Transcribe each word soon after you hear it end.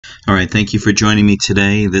All right, thank you for joining me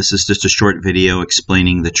today. This is just a short video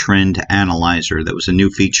explaining the Trend Analyzer. That was a new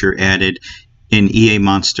feature added in EA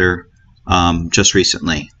Monster just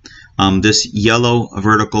recently. This yellow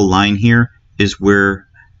vertical line here is where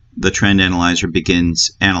the Trend Analyzer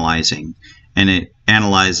begins analyzing, and it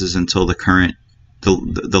analyzes until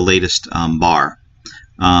the latest bar.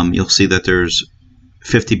 You'll see that there's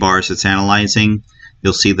 50 bars it's analyzing.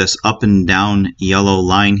 You'll see this up and down yellow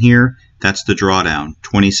line here. That's the drawdown,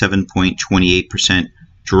 27.28%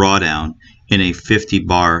 drawdown in a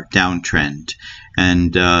 50-bar downtrend.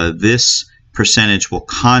 And this percentage will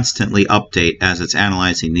constantly update as it's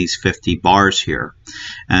analyzing these 50 bars here.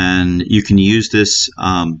 And you can use this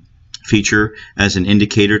feature as an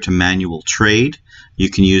indicator to manual trade.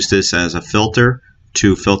 You can use this as a filter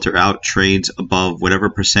to filter out trades above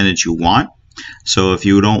whatever percentage you want. So if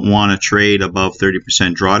you don't want to trade above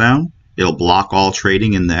 30% drawdown, it'll block all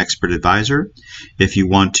trading in the Expert Advisor. If you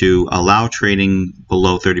want to allow trading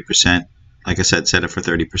below 30%, like I said, set it for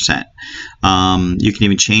 30%. You can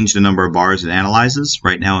even change the number of bars it analyzes.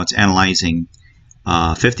 Right now it's analyzing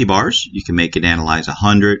 50 bars. You can make it analyze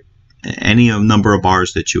 100, any number of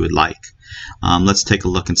bars that you would like. Let's take a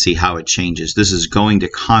look and see how it changes. This is going to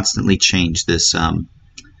constantly change this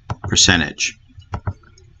percentage.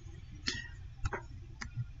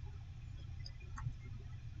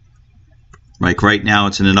 Like right now,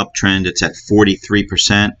 it's in an uptrend. It's at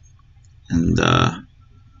 43%, and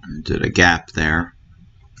did a gap there.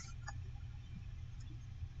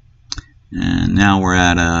 And now we're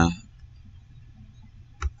at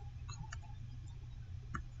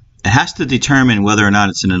it has to determine whether or not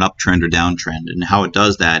it's in an uptrend or downtrend. And how it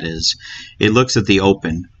does that is it looks at the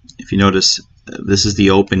open. If you notice, this is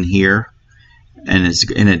the open here, and it's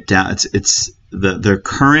in it down. It's the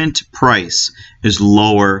current price is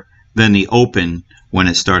lower than the open when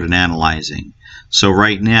it started analyzing. So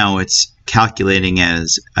right now it's calculating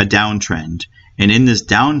as a downtrend, and in this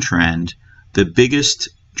downtrend the biggest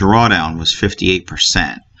drawdown was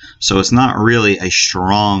 58%. So it's not really a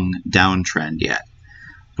strong downtrend yet.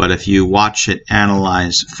 But if you watch it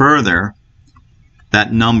analyze further,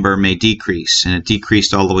 that number may decrease, and it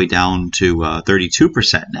decreased all the way down to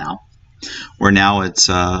 32% now, where now it's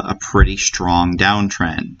a pretty strong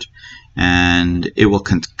downtrend. And it will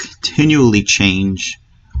continually change,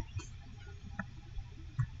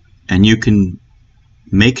 and you can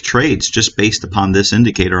make trades just based upon this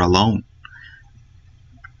indicator alone.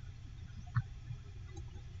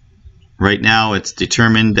 Right now it's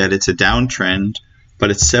determined that it's a downtrend,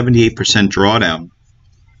 but it's 78% drawdown,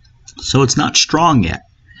 so it's not strong yet.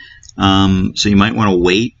 So you might want to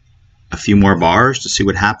wait a few more bars to see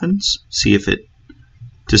what happens, see if it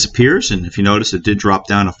disappears. And if you notice, it did drop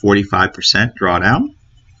down to 45% drawdown.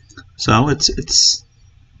 So it's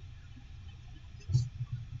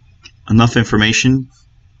enough information.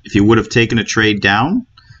 If you would have taken a trade down,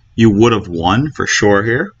 you would have won for sure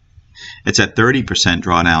here. It's at 30%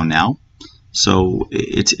 drawdown now. So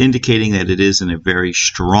it's indicating that it is in a very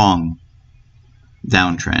strong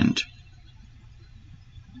downtrend.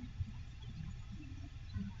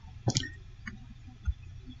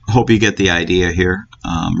 Hope you get the idea here.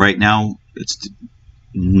 Right now it's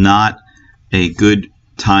not a good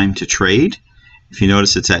time to trade. If you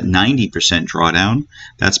notice, it's at 90% drawdown.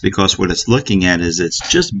 That's because what it's looking at is it's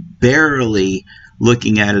just barely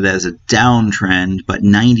looking at it as a downtrend, but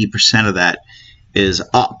 90% of that is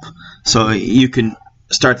up. So you can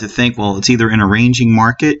start to think, well, it's either in a ranging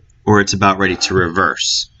market or it's about ready to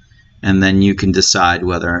reverse, and then you can decide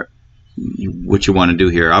whether what you want to do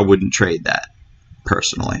here. I wouldn't trade that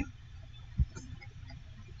personally.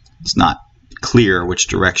 It's not clear which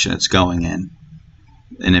direction it's going in.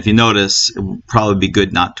 And if you notice, it would probably be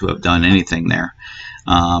good not to have done anything there,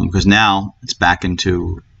 because now it's back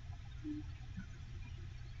into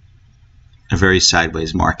a very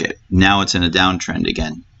sideways market. Now it's in a downtrend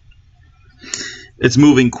again. It's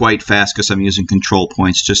moving quite fast because I'm using control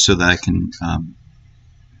points just so that I can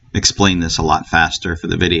explain this a lot faster for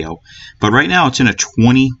the video. But right now it's in a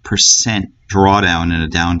 20% drawdown in a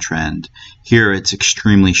downtrend. Here it's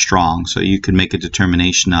extremely strong, so you can make a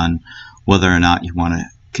determination on whether or not you want to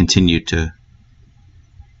continue to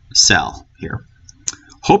sell here.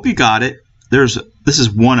 Hope you got it. This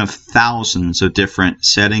is one of thousands of different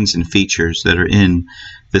settings and features that are in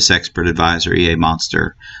this Expert Advisor EA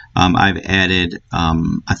Monster. I've added,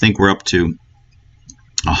 I think we're up to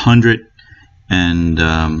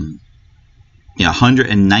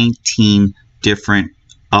 119 different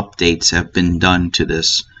updates have been done to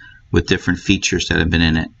this with different features that have been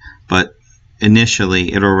in it. But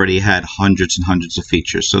initially it already had hundreds and hundreds of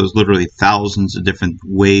features. So there's literally thousands of different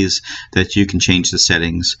ways that you can change the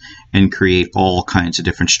settings and create all kinds of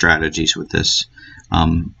different strategies with this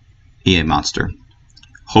EA Monster.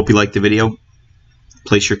 Hope you liked the video.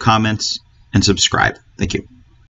 Place your comments and subscribe. Thank you.